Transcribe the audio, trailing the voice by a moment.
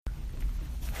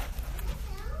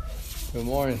Good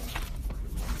morning.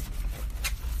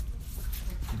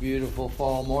 Beautiful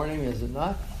fall morning, is it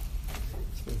not?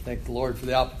 So we thank the Lord for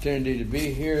the opportunity to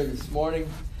be here this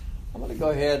morning. I'm going to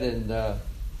go ahead and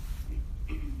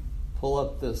pull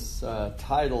up this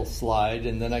title slide,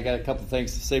 and then I got a couple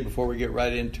things to say before we get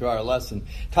right into our lesson.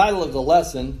 Title of the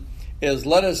lesson is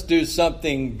 "Let Us Do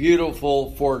Something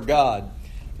Beautiful for God."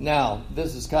 Now,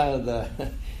 this is kind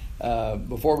of the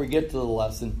before we get to the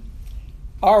lesson.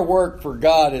 Our work for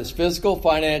God is physical,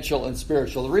 financial, and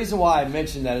spiritual. The reason why I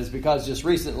mention that is because just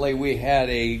recently we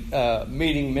had a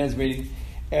men's meeting,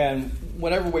 and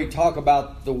whenever we talk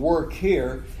about the work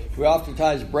here, we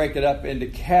oftentimes break it up into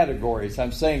categories.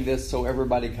 I'm saying this so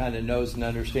everybody kind of knows and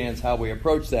understands how we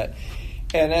approach that.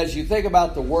 And as you think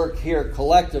about the work here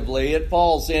collectively, it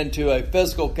falls into a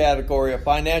physical category, a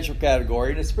financial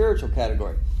category, and a spiritual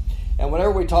category. And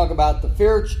whenever we talk about the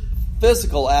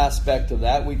physical aspect of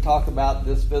that, we talk about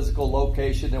this physical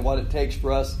location and what it takes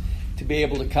for us to be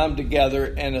able to come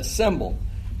together and assemble.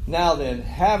 Now then,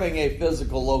 having a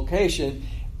physical location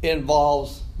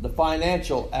involves the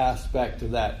financial aspect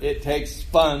of that. It takes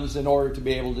funds in order to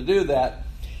be able to do that.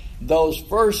 Those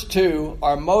first two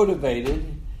are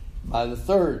motivated by the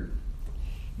third.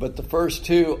 But the first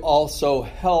two also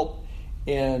help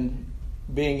in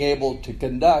being able to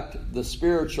conduct the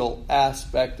spiritual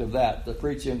aspect of that, the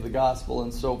preaching of the gospel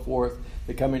and so forth,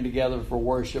 the coming together for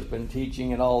worship and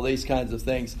teaching and all these kinds of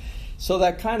things. So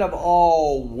that kind of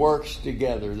all works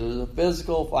together. There's a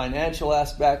physical, financial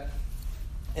aspect,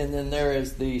 and then there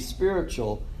is the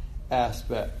spiritual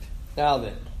aspect. Now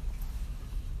then,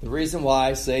 the reason why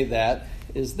I say that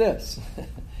is this.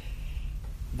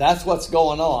 That's what's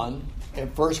going on in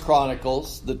 1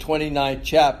 Chronicles, the 29th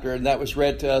chapter, and that was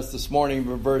read to us this morning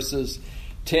from verses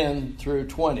 10 through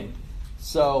 20.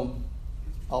 So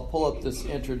I'll pull up this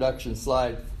introduction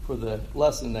slide for the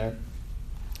lesson there.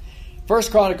 1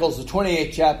 Chronicles, the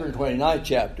 28th chapter and 29th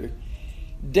chapter.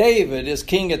 David is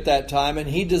king at that time, and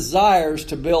he desires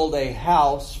to build a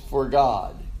house for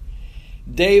God.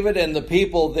 David and the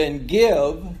people then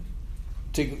give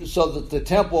so that the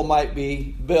temple might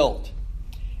be built.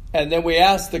 And then we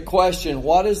ask the question,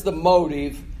 what is the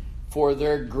motive for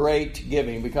their great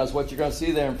giving? Because what you're going to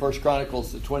see there in 1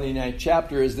 Chronicles, the 29th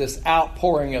chapter, is this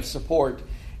outpouring of support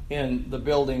in the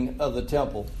building of the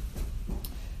temple.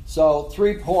 So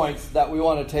 3 points that we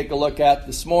want to take a look at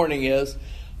this morning is,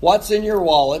 what's in your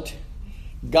wallet?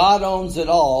 God owns it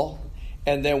all.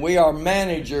 And then we are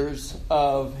managers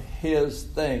of His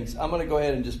things. I'm going to go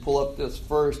ahead and just pull up this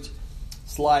first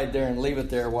slide there and leave it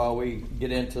there while we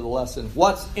get into the lesson.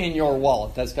 What's in your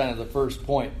wallet? That's kind of the first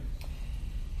point.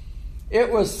 It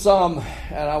was and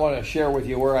I want to share with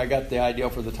you where I got the idea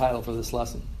for the title for this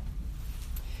lesson.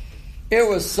 It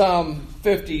was some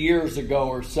 50 years ago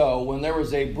or so when there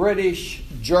was a British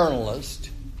journalist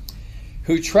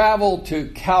who traveled to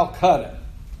Calcutta,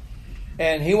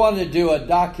 and he wanted to do a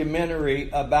documentary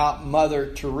about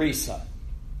Mother Teresa.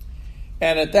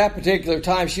 And at that particular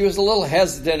time, she was a little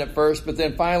hesitant at first, but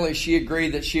then finally she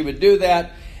agreed that she would do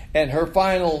that. And her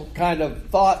final kind of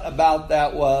thought about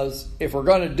that was, if we're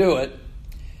going to do it,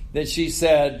 then she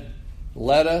said,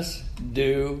 let us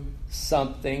do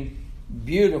something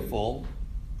beautiful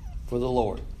for the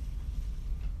Lord.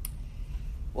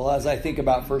 Well, as I think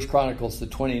about 1 Chronicles, the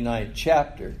 29th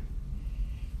chapter,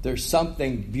 there's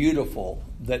something beautiful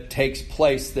that takes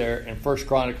place there in 1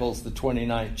 Chronicles, the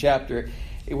 29th chapter,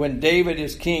 when David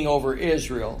is king over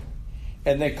Israel,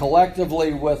 and then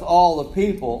collectively with all the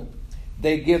people,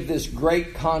 they give this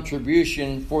great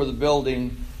contribution for the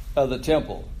building of the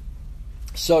temple.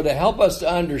 So to help us to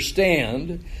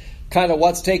understand kind of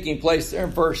what's taking place there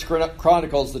in 1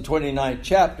 Chronicles, the 29th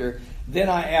chapter, then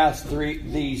I asked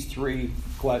these three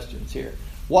questions here.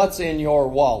 What's in your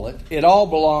wallet? It all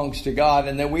belongs to God,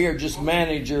 and then we are just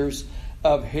managers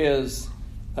of His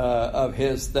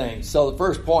things. So the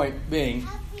first point being,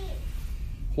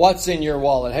 what's in your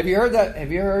wallet? Have you heard that? Have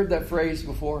you heard that phrase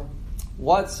before?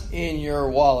 What's in your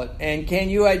wallet? And can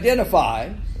you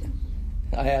identify?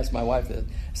 I asked my wife this.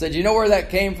 I said, you know where that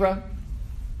came from?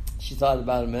 She thought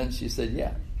about it a minute. She said,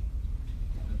 yeah.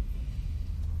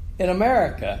 In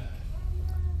America,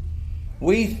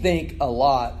 we think a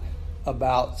lot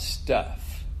about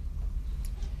stuff.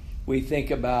 We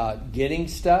think about getting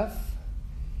stuff,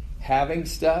 having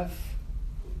stuff,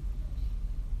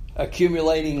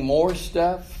 accumulating more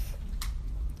stuff.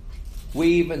 We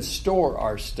even store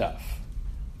our stuff.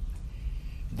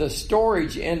 The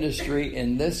storage industry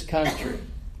in this country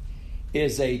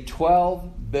is a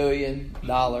 $12 billion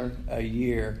a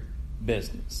year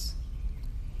business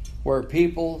where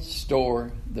people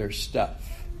store their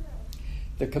stuff.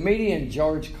 The comedian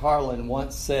George Carlin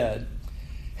once said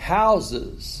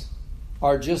Houses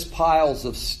are just piles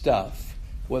of stuff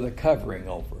with a covering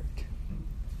over it.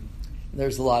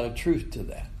 There's a lot of truth to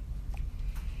that.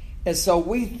 And so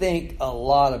we think a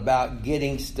lot about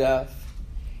getting stuff,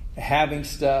 having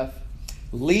stuff,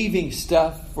 leaving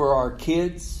stuff for our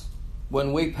kids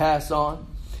when we pass on.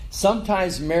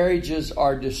 Sometimes marriages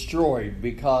are destroyed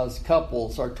because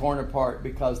couples are torn apart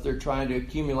because they're trying to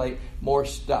accumulate more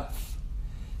stuff.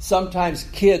 Sometimes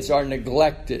kids are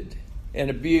neglected and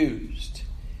abused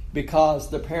because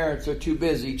the parents are too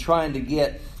busy trying to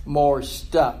get more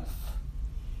stuff.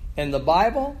 And the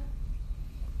Bible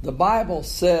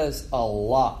says a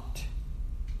lot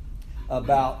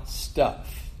about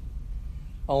stuff,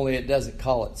 only it doesn't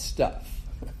call it stuff.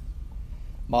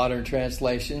 Modern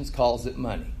translations calls it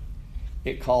money.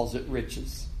 It calls it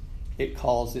riches. It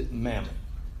calls it mammon.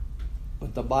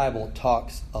 But the Bible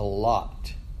talks a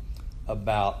lot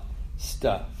about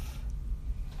stuff.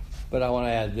 But I want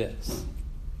to add this.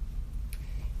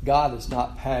 God is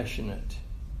not passionate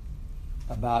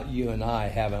about you and I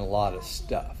having a lot of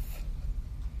stuff.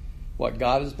 What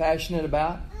God is passionate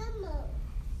about,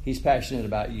 He's passionate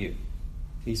about you.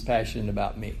 He's passionate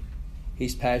about me.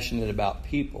 He's passionate about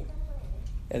people.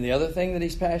 And the other thing that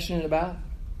He's passionate about,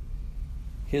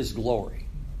 His glory.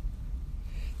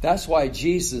 That's why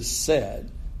Jesus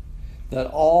said that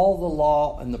all the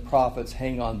law and the prophets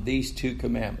hang on these two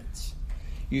commandments.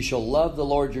 You shall love the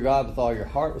Lord your God with all your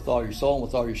heart, with all your soul, and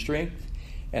with all your strength,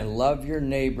 and love your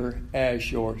neighbor as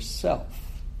yourself.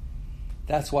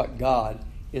 That's what God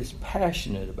is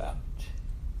passionate about.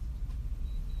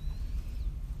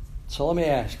 So let me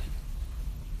ask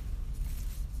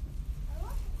you,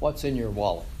 what's in your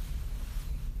wallet?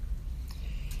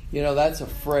 You know, that's a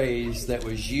phrase that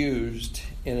was used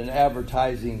in an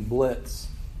advertising blitz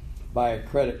by a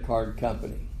credit card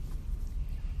company.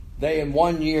 In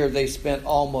 1 year, they spent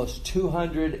almost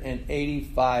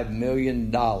 $285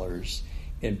 million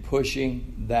in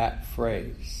pushing that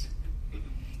phrase.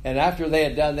 And after they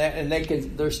had done that, and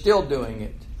they're still doing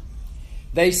it,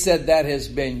 they said that has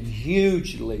been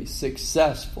hugely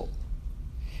successful.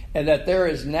 And that there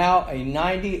is now a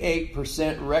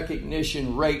 98%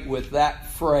 recognition rate with that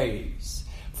phrase.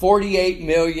 48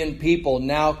 million people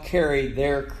now carry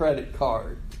their credit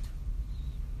card.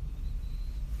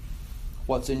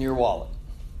 What's in your wallet?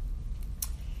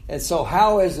 And so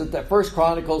how is it that 1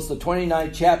 Chronicles, the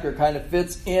 29th chapter, kind of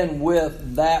fits in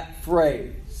with that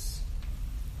phrase?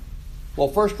 Well,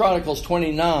 1 Chronicles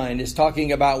 29 is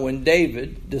talking about when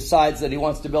David decides that he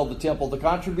wants to build the temple, the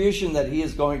contribution that he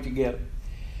is going to give.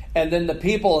 And then the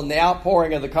people and the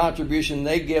outpouring of the contribution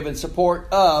they give in support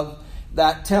of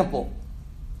that temple.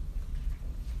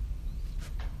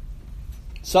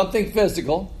 Something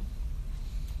physical,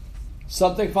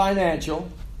 something financial,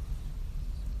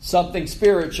 something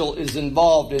spiritual is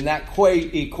involved in that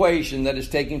equation that is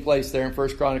taking place there in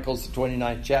 1 Chronicles, the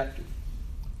 29th chapter.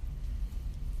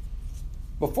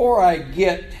 Before I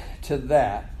get to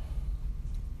that,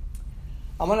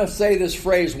 I'm going to say this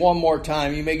phrase one more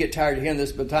time. You may get tired of hearing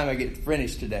this by the time I get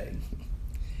finished today.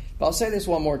 But I'll say this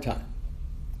one more time.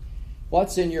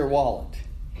 What's in your wallet?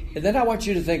 And then I want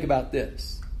you to think about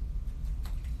this.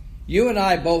 You and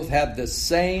I both have the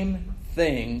same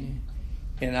thing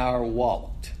in our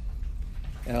wallet.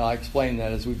 And I'll explain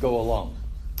that as we go along.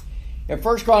 In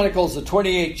 1 Chronicles, the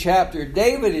 28th chapter,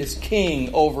 David is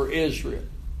king over Israel.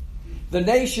 The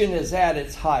nation is at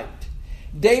its height.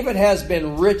 David has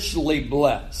been richly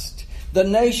blessed. The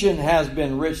nation has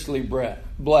been richly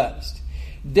blessed.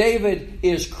 David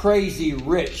is crazy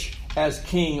rich as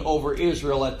king over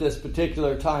Israel at this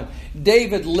particular time.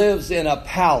 David lives in a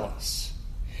palace.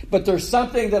 But there's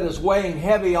something that is weighing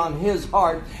heavy on his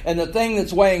heart. And the thing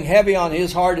that's weighing heavy on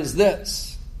his heart is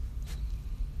this.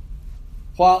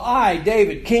 While I,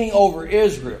 David, king over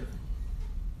Israel,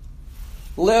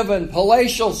 live in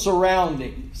palatial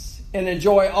surroundings and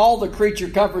enjoy all the creature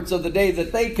comforts of the day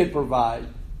that they could provide,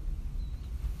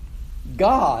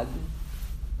 God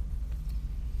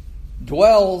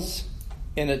dwells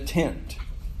in a tent.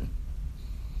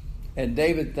 And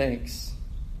David thinks,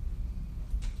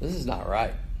 this is not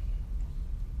right.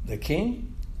 The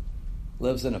king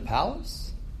lives in a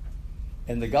palace,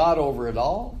 and the God over it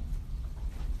all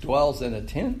dwells in a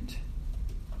tent.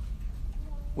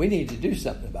 We need to do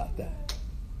something about that.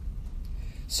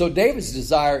 So David's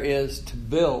desire is to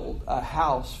build a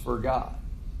house for God.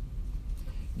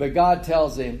 But God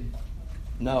tells him,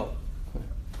 no,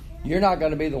 you're not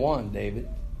going to be the one, David.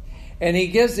 And he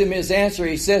gives him his answer.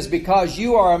 He says, because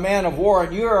you are a man of war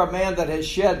and you are a man that has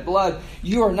shed blood,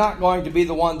 you are not going to be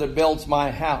the one that builds my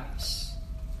house.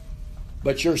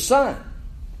 But your son,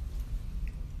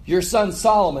 Your son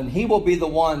Solomon, he will be the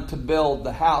one to build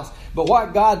the house. But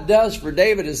what God does for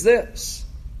David is this.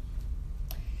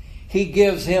 He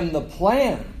gives him the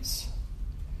plans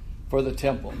for the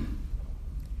temple.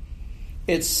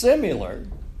 It's similar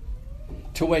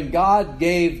to when God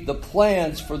gave the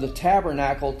plans for the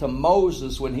tabernacle to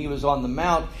Moses when he was on the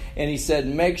mount, and he said,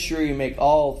 make sure you make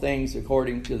all things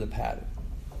according to the pattern.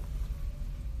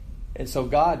 And so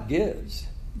God gives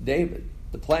David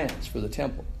the plans for the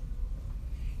temple.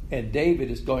 And David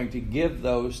is going to give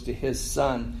those to his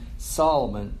son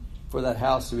Solomon for that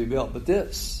house to be built. But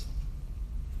this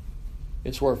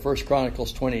is where 1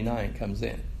 Chronicles 29 comes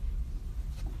in.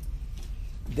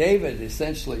 David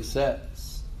essentially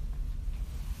says,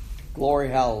 glory,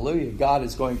 hallelujah, God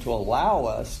is going to allow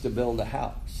us to build a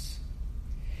house.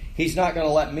 He's not going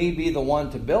to let me be the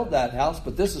one to build that house,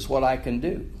 but this is what I can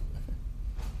do.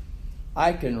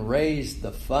 I can raise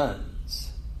the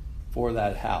funds for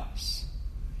that house.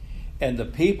 And the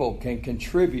people can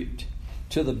contribute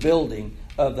to the building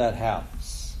of that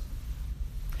house.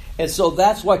 And so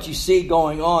that's what you see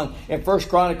going on in 1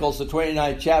 Chronicles, the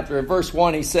 29th chapter. In verse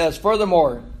 1, he says,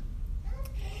 furthermore,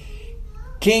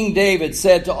 King David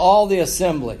said to all the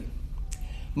assembly,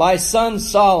 my son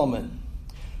Solomon,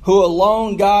 who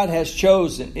alone God has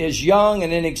chosen, is young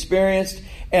and inexperienced,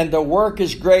 and the work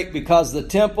is great because the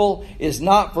temple is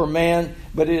not for man,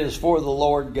 but it is for the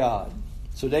Lord God.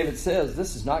 So David says,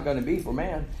 this is not going to be for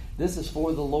man. This is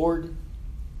for the Lord.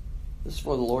 This is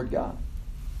for the Lord God.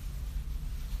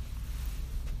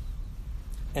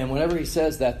 And whenever he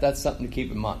says that, that's something to keep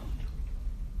in mind.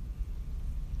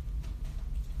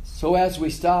 So as we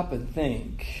stop and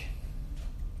think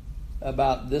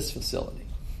about this facility,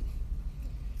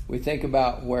 we think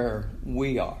about where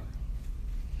we are.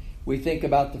 We think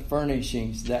about the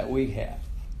furnishings that we have.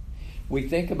 We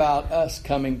think about us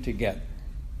coming together.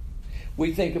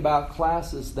 We think about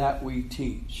classes that we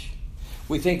teach.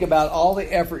 We think about all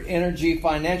the effort, energy,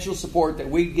 financial support that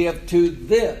we give to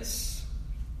this.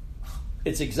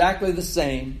 It's exactly the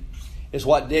same as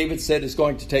what David said is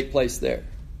going to take place there.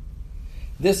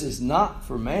 This is not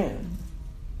for man.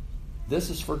 This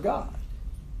is for God.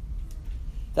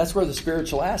 That's where the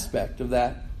spiritual aspect of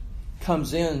that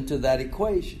comes into that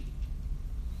equation.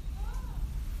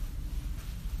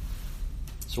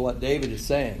 So what David is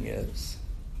saying is,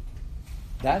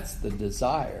 that's the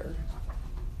desire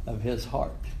of his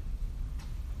heart.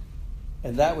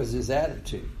 And that was his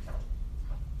attitude.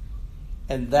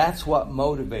 And that's what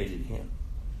motivated him.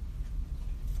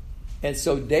 And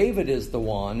so David is the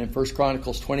one in 1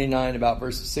 Chronicles 29, about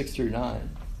verses 6 through 9,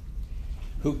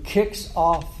 who kicks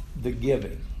off the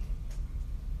giving.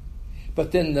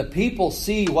 But then the people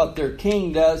see what their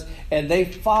king does, and they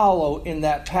follow in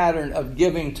that pattern of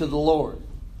giving to the Lord.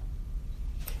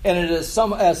 And it is,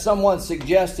 as someone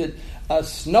suggested, a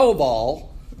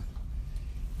snowball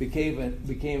became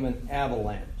an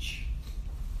avalanche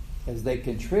as they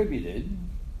contributed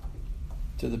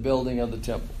to the building of the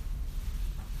temple.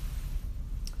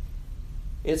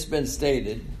 It's been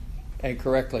stated, and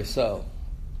correctly so,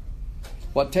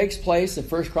 what takes place in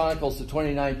 1 Chronicles, the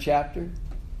 29th chapter,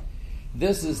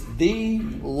 this is the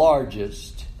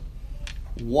largest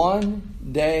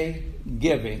one-day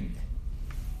giving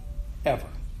ever.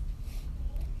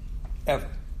 Ever.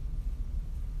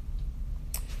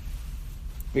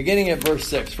 Beginning at verse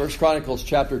 6, 1 Chronicles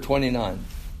chapter 29.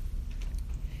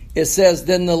 It says,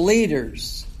 then the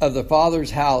leaders of the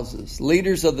fathers' houses,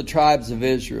 leaders of the tribes of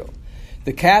Israel,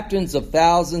 the captains of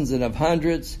thousands and of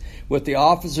hundreds, with the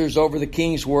officers over the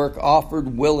king's work,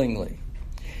 offered willingly.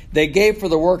 They gave for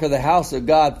the work of the house of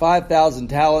God 5,000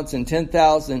 talents and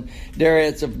 10,000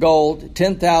 darics of gold,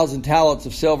 10,000 talents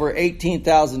of silver,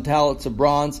 18,000 talents of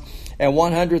bronze, and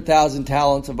 100,000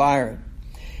 talents of iron.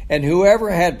 And whoever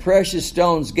had precious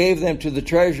stones gave them to the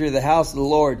treasury of the house of the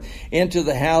Lord, into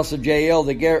the house of Jael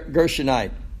the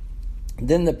Gershonite.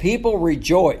 Then the people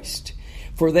rejoiced,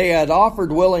 for they had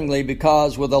offered willingly,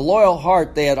 because with a loyal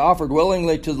heart they had offered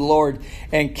willingly to the Lord.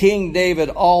 And King David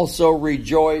also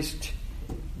rejoiced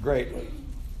greatly.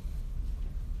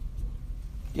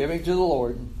 Giving to the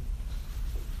Lord.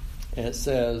 And it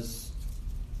says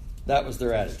that was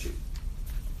their attitude.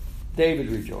 David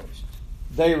rejoiced.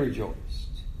 They rejoiced.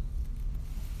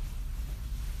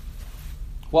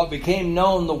 What became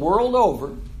known the world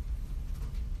over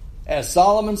as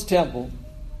Solomon's temple,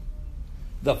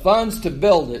 the funds to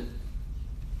build it,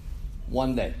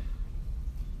 one day.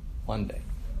 One day.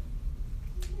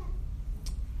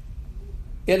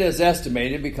 It is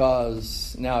estimated,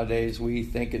 because nowadays we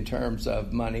think in terms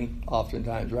of money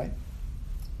oftentimes, right?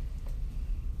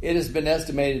 It has been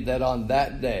estimated that on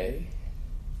that day,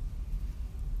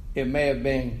 it may have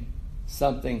been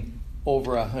something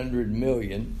over 100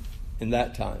 million in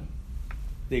that time,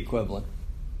 the equivalent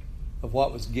of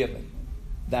what was given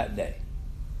that day.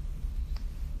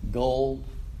 Gold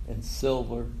and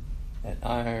silver and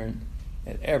iron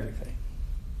and everything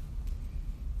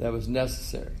that was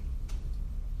necessary.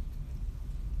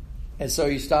 And so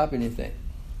you stop and you think.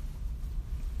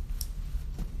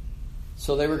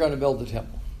 So they were going to build the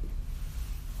temple.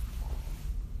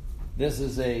 This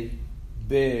is a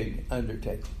big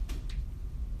undertaking.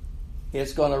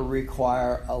 It's going to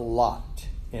require a lot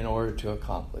in order to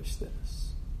accomplish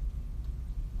this.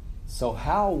 So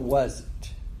how was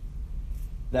it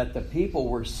that the people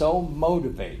were so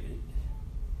motivated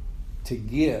to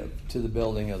give to the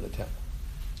building of the temple?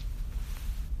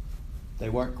 They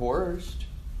weren't coerced.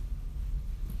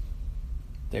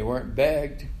 They weren't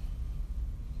begged.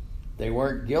 They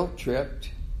weren't guilt-tripped.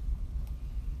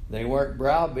 They weren't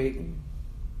browbeaten.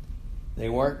 They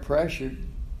weren't pressured.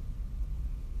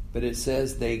 But it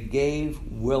says they gave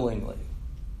willingly,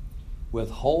 with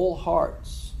whole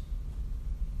hearts,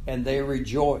 and they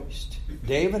rejoiced.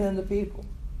 David and the people.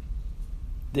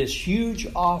 This huge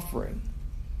offering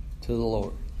to the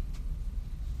Lord.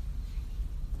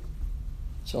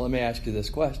 So let me ask you this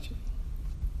question.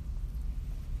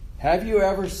 Have you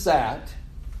ever sat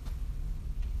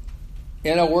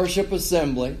in a worship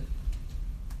assembly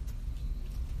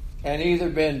and either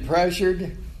been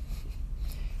pressured,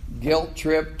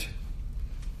 guilt-tripped,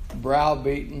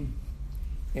 browbeaten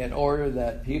in order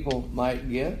that people might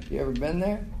give? You ever been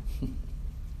there?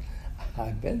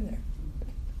 I've been there.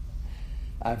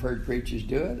 I've heard preachers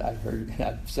do it.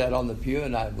 I've sat on the pew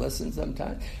and I've listened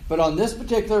sometimes. But on this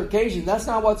particular occasion, that's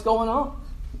not what's going on.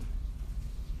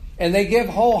 And they give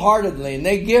wholeheartedly and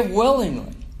they give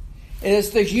willingly. And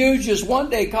it's the hugest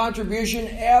one-day contribution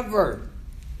ever.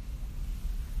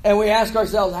 And we ask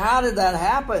ourselves, how did that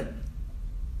happen?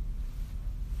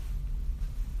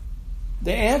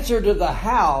 The answer to the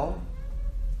how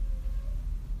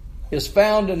is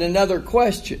found in another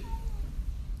question.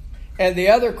 And the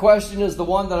other question is the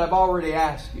one that I've already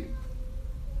asked you.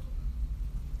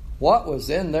 What was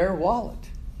in their wallet?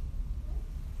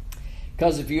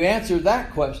 Because if you answer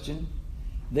that question,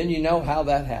 then you know how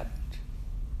that happened.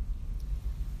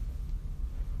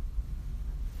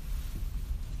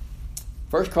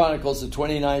 First Chronicles, the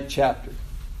 29th chapter,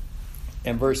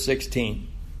 and verse 16.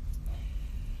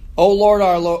 O Lord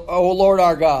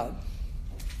our God,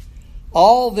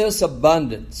 all this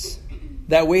abundance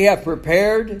that we have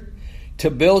prepared to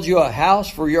build you a house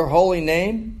for your holy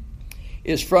name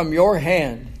is from your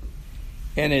hand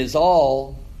and is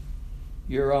all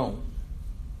your own.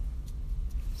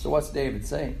 So what's David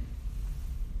saying?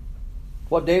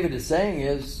 What David is saying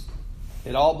is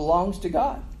it all belongs to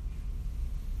God.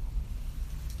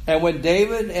 And when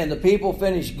David and the people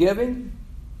finished giving,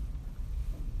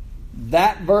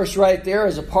 that verse right there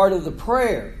is a part of the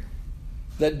prayer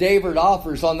that David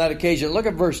offers on that occasion. Look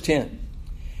at verse 10.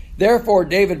 Therefore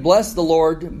David blessed the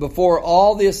Lord before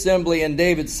all the assembly, and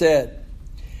David said,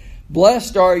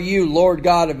 Blessed are you, Lord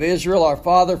God of Israel, our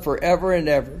Father, forever and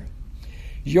ever.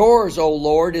 Yours, O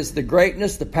Lord, is the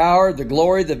greatness, the power, the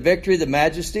glory, the victory, the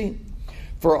majesty.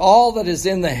 For all that is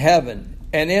in the heaven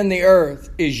and in the earth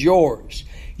is yours.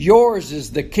 Yours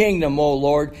is the kingdom, O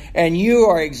Lord, and you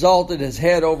are exalted as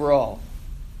head over all.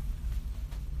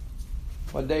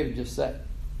 What David just said.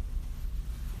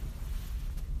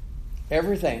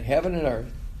 Everything, heaven and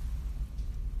earth,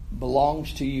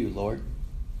 belongs to you, Lord.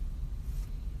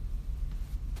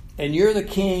 And you're the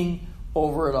king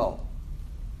over it all.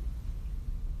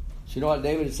 So you know what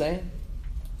David is saying?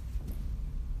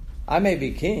 I may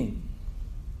be king,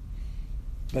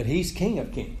 but he's King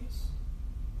of Kings.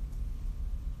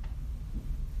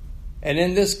 And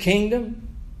in this kingdom,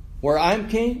 where I'm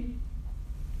king,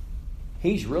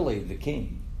 he's really the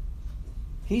king.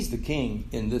 He's the king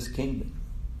in this kingdom.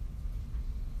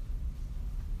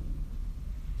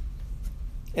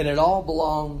 And it all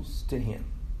belongs to him.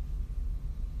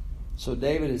 So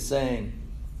David is saying,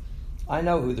 I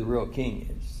know who the real king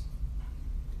is.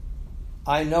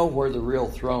 I know where the real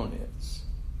throne is.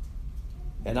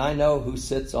 And I know who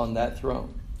sits on that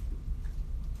throne.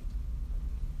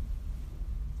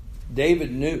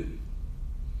 David knew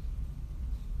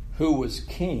who was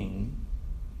king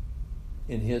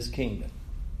in his kingdom.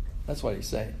 That's what he's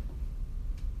saying.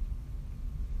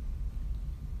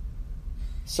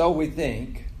 So we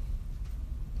think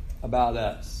about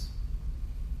us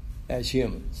as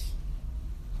humans.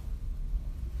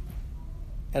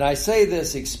 And I say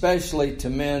this especially to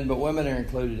men, but women are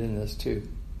included in this too.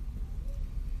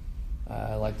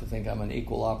 I like to think I'm an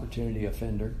equal opportunity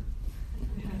offender.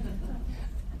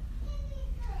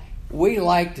 we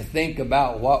like to think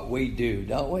about what we do,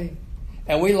 don't we?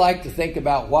 And we like to think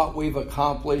about what we've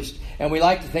accomplished, and we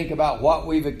like to think about what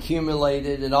we've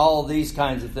accumulated and all these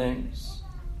kinds of things.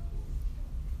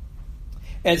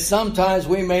 And sometimes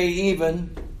we may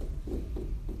even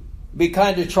be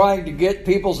kind of trying to get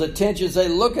people's attention, say,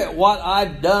 look at what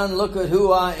I've done, look at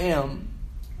who I am,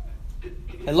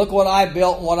 and look what I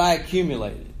built and what I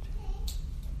accumulated.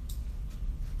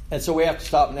 And so we have to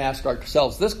stop and ask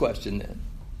ourselves this question then.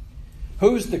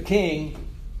 Who's the king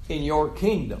in your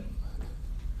kingdom?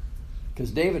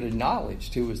 Because David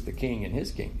acknowledged who was the king in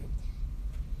his kingdom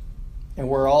and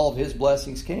where all of his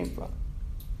blessings came from.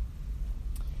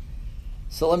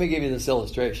 So let me give you this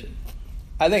illustration.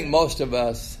 I think most of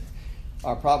us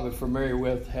are probably familiar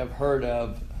with, have heard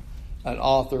of an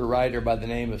author, writer by the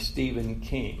name of Stephen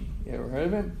King. You ever heard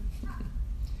of him?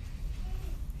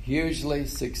 Hugely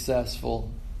successful,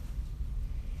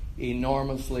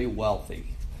 enormously wealthy.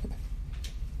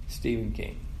 Stephen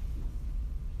King.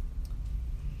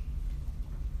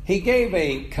 He gave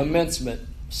a commencement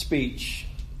speech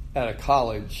at a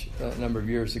college a number of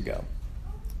years ago.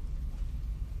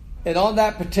 And on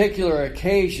that particular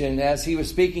occasion, as he was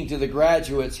speaking to the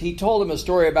graduates, he told them a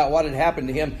story about what had happened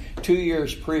to him 2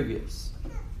 years previous.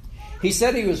 He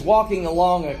said he was walking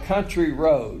along a country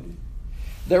road.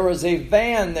 There was a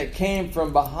van that came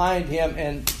from behind him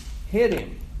and hit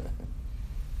him.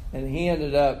 And he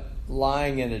ended up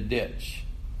lying in a ditch,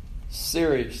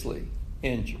 seriously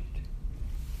injured.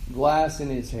 Glass in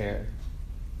his hair.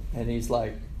 And he's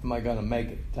like, am I going to make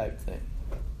it type thing.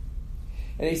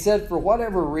 And he said for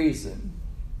whatever reason,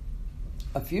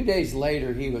 a few days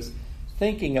later he was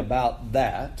thinking about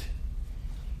that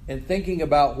and thinking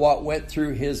about what went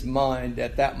through his mind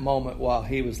at that moment while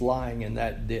he was lying in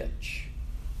that ditch.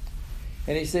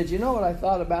 And he said, you know what I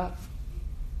thought about?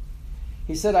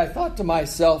 He said, I thought to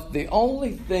myself, the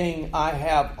only thing I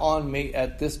have on me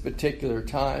at this particular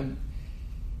time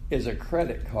is a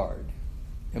credit card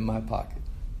in my pocket.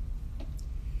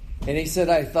 And he said,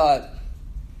 I thought,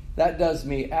 that does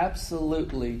me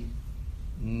absolutely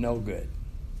no good.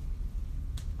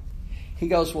 He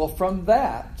goes, well, from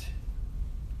that,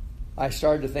 I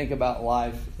started to think about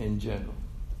life in general.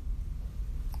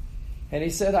 And he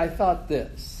said, I thought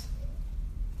this.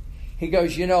 He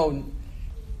goes, you know,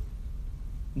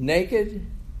 naked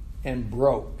and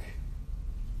broke,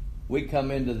 we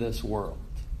come into this world.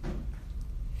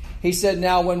 He said,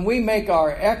 now when we make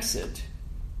our exit,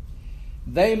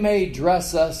 they may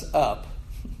dress us up,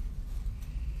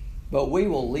 but we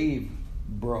will leave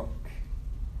broke.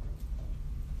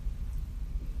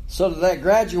 So to that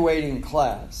graduating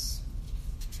class,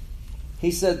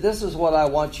 he said, this is what I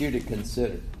want you to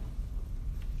consider.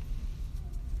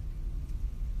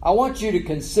 I want you to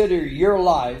consider your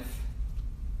life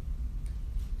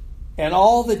and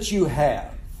all that you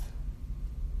have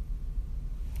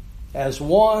as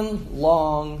one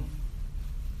long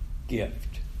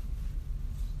gift.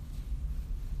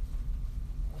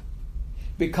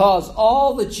 Because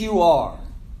all that you are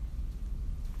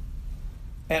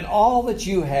and all that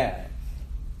you have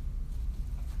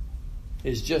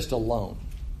is just a loan.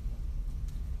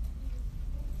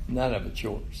 None of it's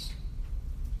yours.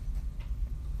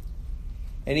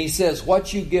 And he says,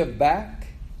 what you give back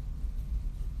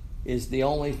is the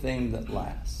only thing that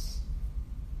lasts.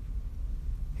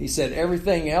 He said,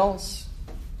 everything else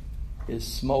is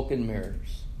smoke and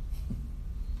mirrors.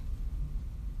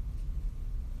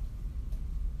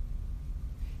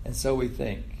 And so we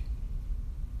think,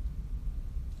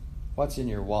 what's in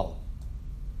your wallet?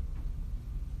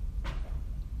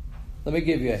 Let me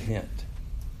give you a hint.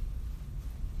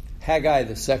 Haggai,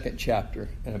 the 2nd chapter,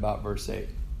 and about verse 8.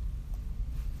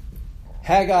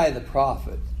 Haggai the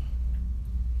prophet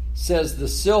says, the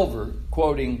silver,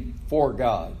 quoting for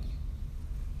God,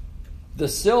 the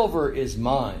silver is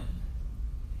mine,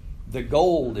 the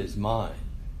gold is mine,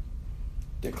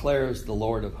 declares the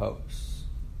Lord of hosts.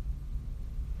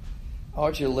 I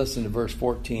want you to listen to verse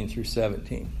 14 through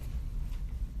 17.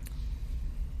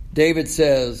 David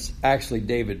says, actually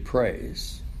David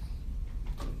prays,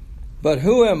 but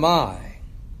who am I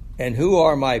and who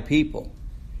are my people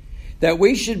that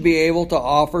we should be able to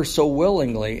offer so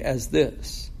willingly as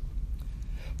this?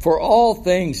 For all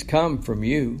things come from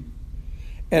you,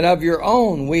 and of your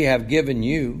own we have given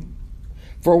you.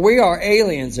 For we are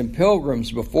aliens and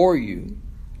pilgrims before you,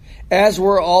 as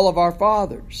were all of our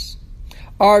fathers.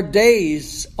 Our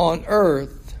days on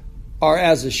earth are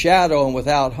as a shadow and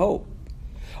without hope.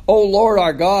 O Lord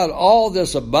our God, all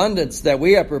this abundance that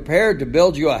we have prepared to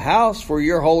build you a house for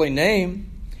your holy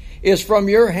name is from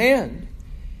your hand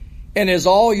and is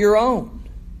all your own.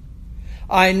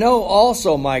 I know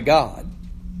also, my God,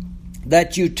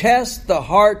 that you test the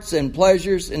hearts and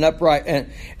pleasures in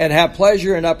and have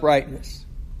pleasure in uprightness.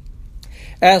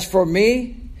 As for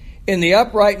me, in the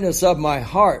uprightness of my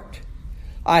heart,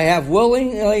 I have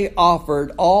willingly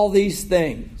offered all these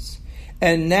things,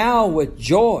 and now with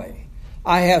joy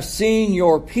I have seen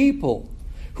your people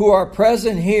who are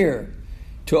present here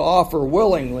to offer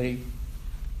willingly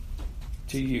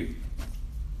to you.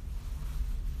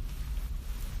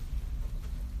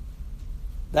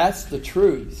 That's the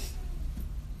truth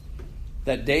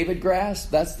that David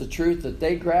grasped. That's the truth that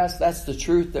they grasped. That's the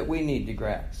truth that we need to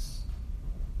grasp.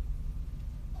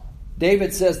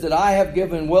 David says that I have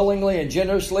given willingly and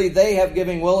generously. They have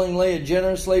given willingly and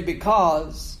generously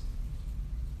because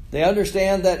they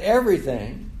understand that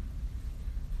everything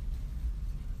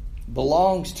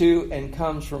belongs to and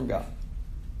comes from God.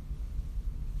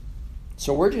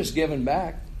 So we're just giving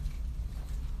back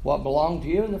what belonged to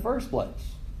you in the first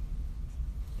place.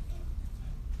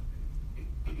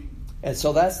 And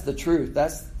so that's the truth.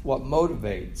 That's what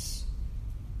motivates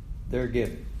their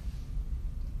giving.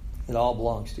 It all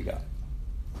belongs to God.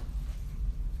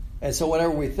 And so whenever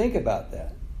we think about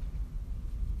that,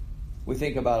 we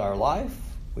think about our life,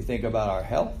 we think about our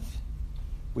health,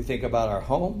 we think about our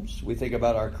homes, we think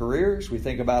about our careers, we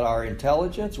think about our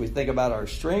intelligence, we think about our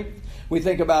strength, we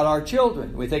think about our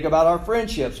children, we think about our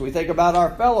friendships, we think about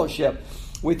our fellowship,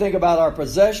 we think about our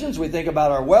possessions, we think about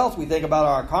our wealth, we think about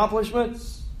our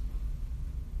accomplishments.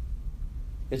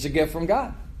 It's a gift from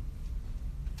God.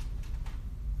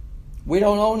 We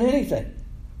don't own anything.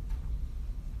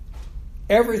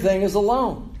 Everything is a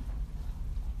loan.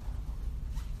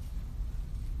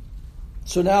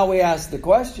 So now we ask the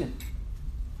question,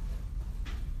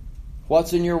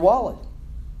 what's in your wallet?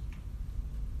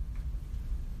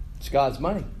 It's God's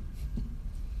money.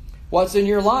 What's in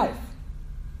your life?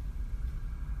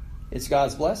 It's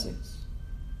God's blessings.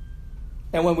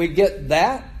 And when we get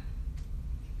that,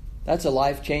 that's a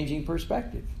life-changing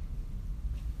perspective.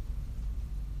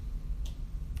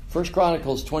 1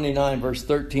 Chronicles 29, verse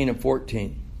 13 and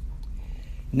 14.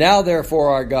 Now,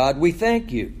 therefore, our God, we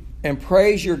thank you and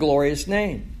praise your glorious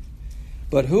name.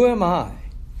 But who am I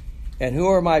and who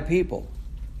are my people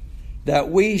that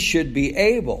we should be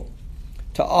able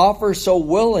to offer so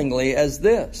willingly as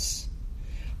this?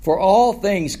 For all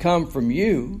things come from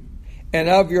you, and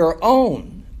of your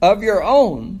own,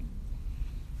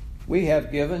 we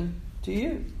have given to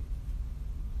you.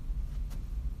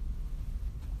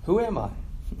 Who am I?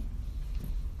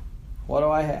 What do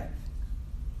I have?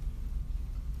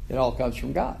 It all comes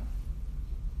from God.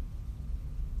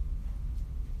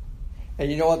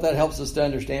 And you know what that helps us to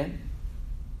understand?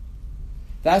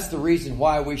 That's the reason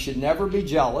why we should never be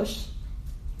jealous.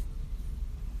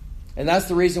 And that's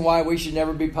the reason why we should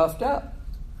never be puffed up.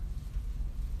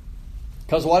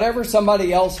 Because whatever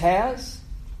somebody else has,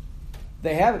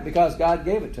 they have it because God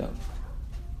gave it to them.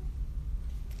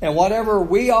 And whatever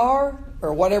we are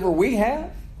or whatever we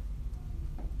have,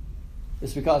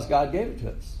 it's because God gave it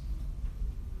to us.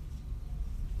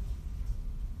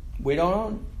 We don't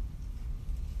own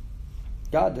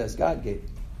it. God does. God gave it.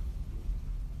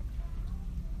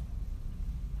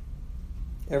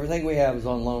 Everything we have is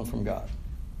on loan from God.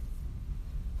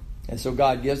 And so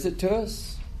God gives it to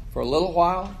us for a little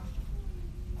while.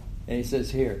 And He says,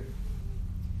 here,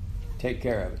 take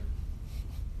care of it.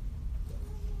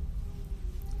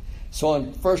 So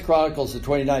in 1 Chronicles, the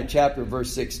 29th chapter,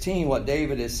 verse 16, what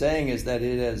David is saying is that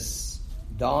it has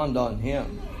dawned on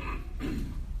him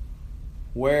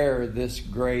where this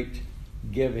great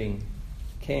giving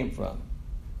came from.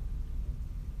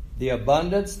 The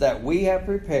abundance that we have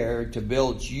prepared to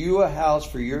build you a house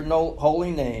for your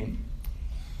holy name,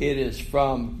 it is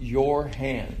from your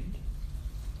hand,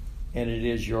 and it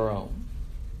is your own.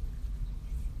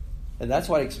 And that's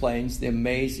what explains the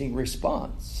amazing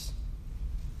response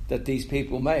that these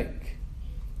people make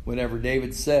whenever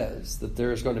David says that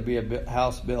there is going to be a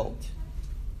house built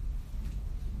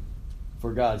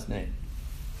for God's name.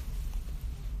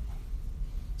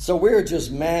 So we're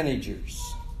just managers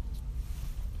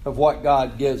of what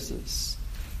God gives us.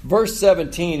 Verse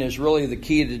 17 is really the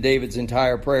key to David's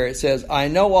entire prayer. It says, I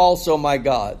know also, my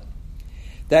God,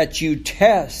 that you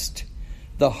test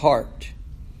the heart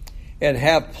and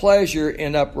have pleasure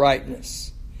in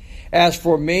uprightness. As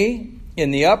for me,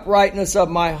 in the uprightness of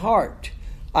my heart,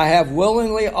 I have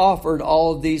willingly offered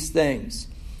all of these things.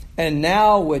 And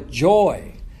now with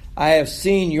joy, I have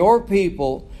seen your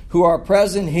people who are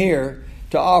present here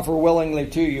to offer willingly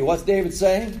to you. What's David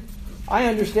saying? I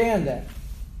understand that.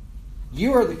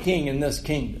 You are the king in this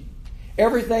kingdom.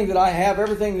 Everything that I have,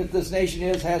 everything that this nation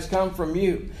is, has come from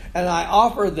you. And I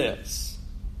offer this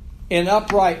in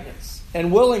uprightness.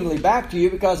 and willingly back to you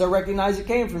because I recognize it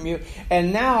came from you.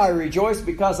 And now I rejoice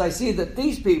because I see that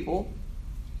these people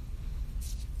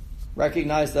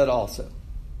recognize that also.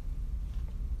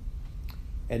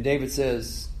 And David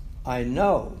says, I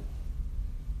know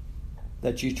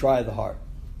that you try the heart.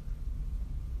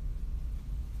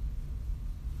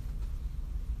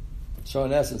 So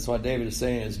in essence, what David is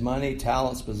saying is money,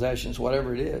 talents, possessions,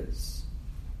 whatever it is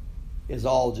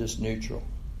all just neutral.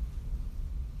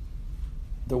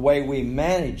 The way we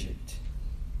manage it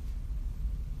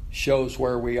shows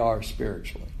where we are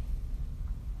spiritually.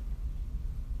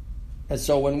 And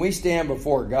so when we stand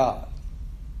before God,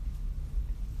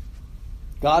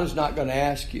 God is not going to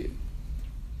ask you,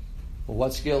 well,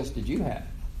 what skills did you have?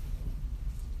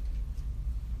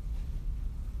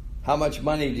 How much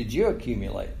money did you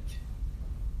accumulate?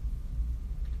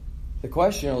 The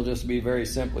question will just be very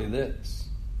simply this.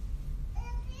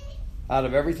 Out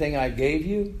of everything I gave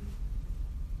you,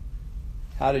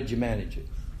 how did you manage it?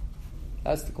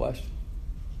 That's the question.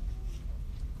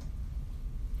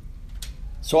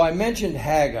 So I mentioned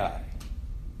Haggai.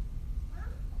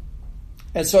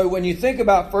 And so when you think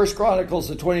about 1 Chronicles,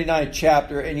 the 29th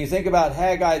chapter, and you think about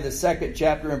Haggai, the 2nd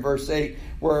chapter in verse 8,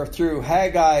 where through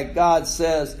Haggai, God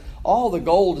says, all the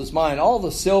gold is mine, all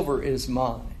the silver is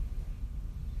mine.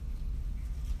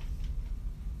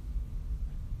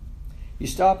 You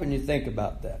stop and you think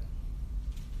about that.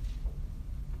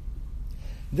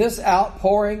 This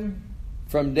outpouring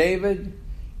from David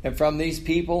and from these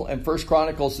people in 1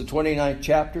 Chronicles, the 29th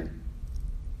chapter,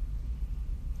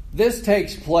 this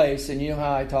takes place, and you know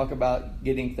how I talk about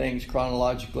getting things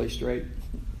chronologically straight?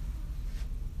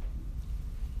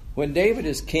 When David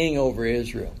is king over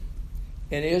Israel,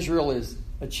 and Israel is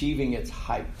achieving its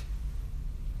height,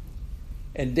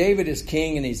 and David is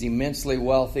king and he's immensely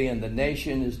wealthy, and the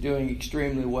nation is doing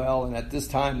extremely well, and at this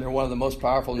time they're one of the most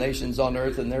powerful nations on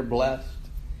earth, and they're blessed.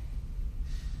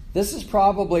 This is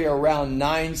probably around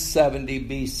 970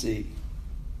 BC.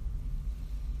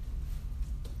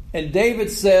 And David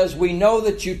says, we know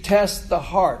that you test the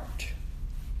heart.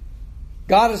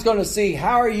 God is going to see,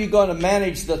 how are you going to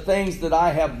manage the things that I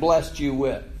have blessed you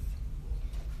with?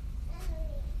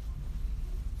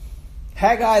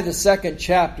 Haggai, the 2nd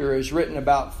chapter, is written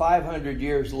about 500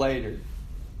 years later.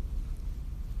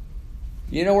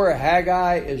 You know where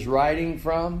Haggai is writing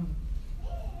from?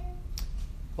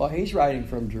 Well, he's writing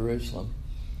from Jerusalem.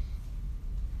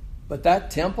 But that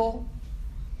temple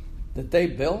that they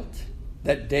built,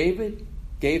 that David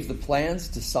gave the plans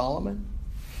to Solomon,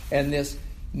 and this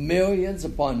millions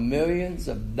upon millions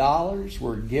of dollars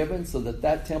were given so that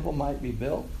that temple might be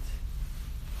built.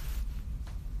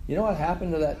 You know what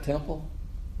happened to that temple?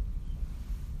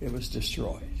 It was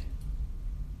destroyed.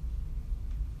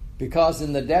 Because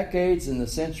in the decades and the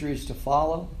centuries to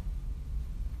follow,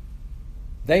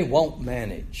 they won't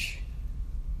manage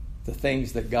the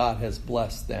things that God has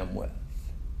blessed them with.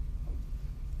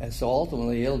 And so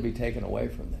ultimately it'll be taken away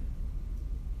from them.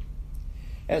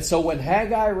 And so when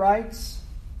Haggai writes,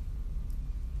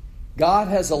 God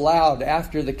has allowed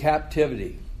after the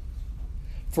captivity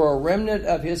for a remnant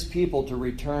of his people to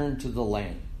return to the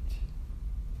land.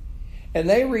 And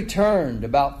they returned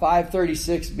about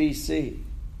 536 BC.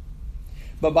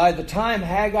 But by the time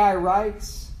Haggai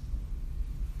writes,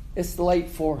 it's the late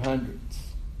 400s.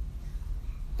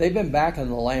 They've been back in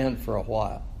the land for a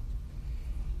while.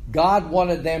 God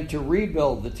wanted them to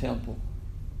rebuild the temple,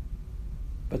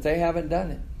 but they haven't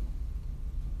done it.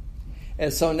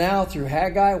 And so now through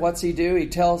Haggai, what's he do? He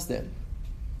tells them,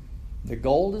 the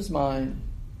gold is mine,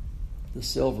 the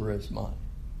silver is mine.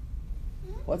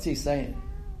 What's he saying?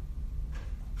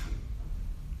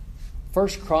 1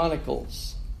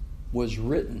 Chronicles was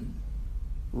written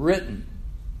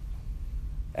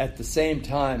at the same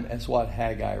time as what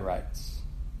Haggai writes.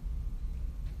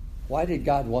 Why did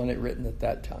God want it written at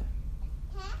that time?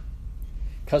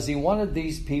 Because he wanted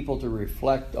these people to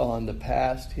reflect on the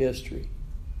past history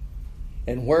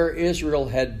and where Israel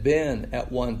had been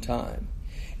at one time.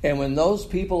 And when those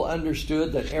people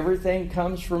understood that everything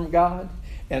comes from God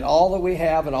and all that we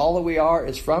have and all that we are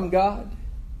is from God,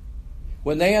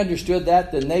 when they understood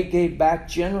that, then they gave back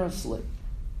generously.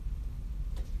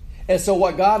 And so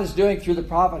what God is doing through the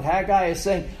prophet Haggai is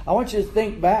saying, I want you to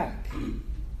think back.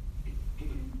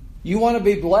 You want to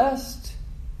be blessed?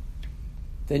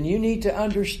 Then you need to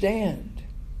understand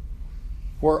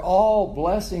where all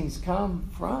blessings come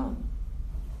from.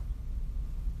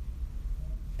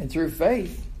 And through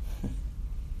faith,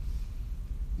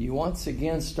 you once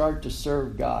again start to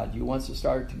serve God. You once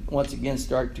again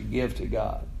start to give to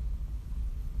God.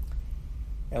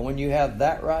 And when you have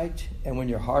that right, and when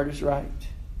your heart is right,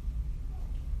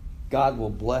 God will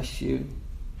bless you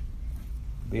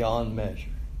beyond measure.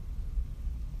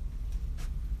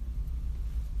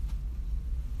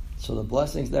 So the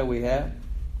blessings that we have,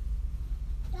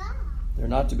 they're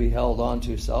not to be held on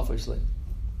to selfishly.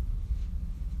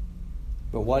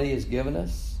 But what He has given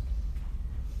us,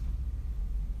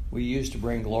 we use to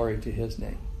bring glory to His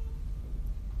name.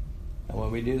 And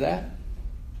when we do that,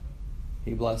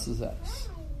 He blesses us.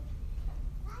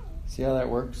 See how that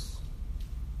works?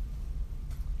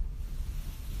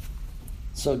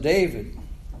 So David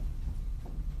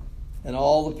and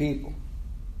all the people,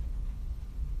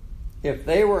 if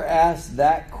they were asked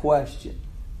that question,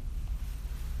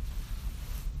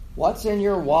 what's in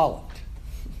your wallet?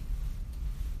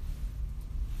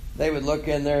 They would look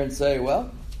in there and say,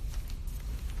 well,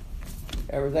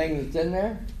 everything that's in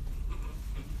there,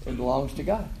 it belongs to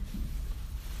God.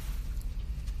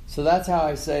 So that's how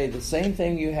I say the same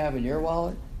thing you have in your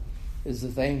wallet is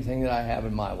the same thing that I have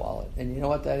in my wallet. And you know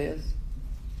what that is?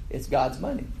 It's God's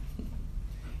money.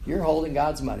 You're holding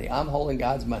God's money. I'm holding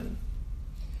God's money.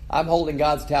 I'm holding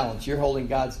God's talents. You're holding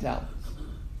God's talents.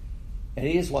 And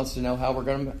He just wants to know how we're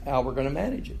going to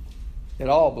manage it. It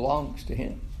all belongs to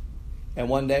Him. And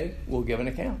one day we'll give an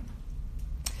account.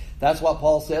 That's what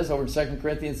Paul says over in 2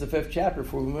 Corinthians, the 5th chapter,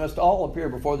 for we must all appear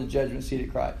before the judgment seat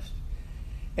of Christ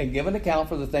and give an account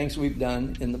for the things we've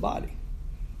done in the body,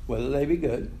 whether they be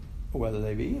good or whether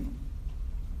they be evil.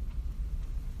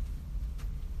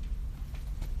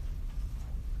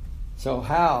 So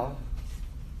how,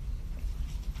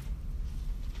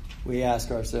 we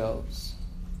ask ourselves,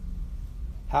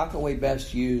 how can we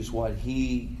best use what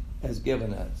He has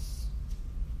given us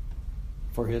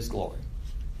for His glory?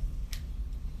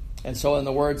 And so in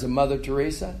the words of Mother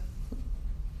Teresa,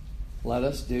 let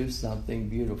us do something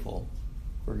beautiful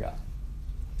for God.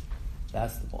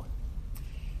 That's the point.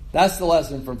 That's the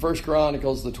lesson from 1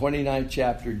 Chronicles, the 29th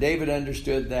chapter. David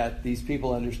understood that. These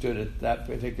people understood it at that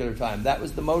particular time. That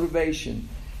was the motivation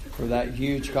for that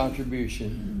huge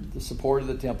contribution, the support of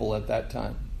the temple at that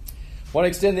time. I want to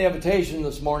extend the invitation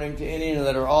this morning to any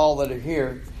that are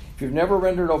here. If you've never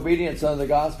rendered obedience unto the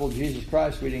gospel of Jesus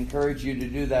Christ, we'd encourage you to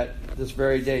do that this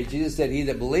very day. Jesus said, he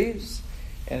that believes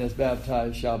and is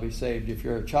baptized shall be saved. If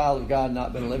you're a child of God,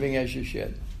 not been living as you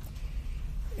should,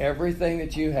 everything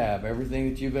that you have, everything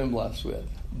that you've been blessed with,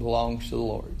 belongs to the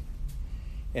Lord.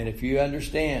 And if you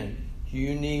understand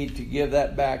you need to give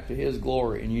that back to His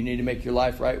glory and you need to make your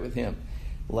life right with Him,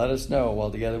 let us know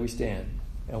while together we stand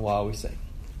and while we sing.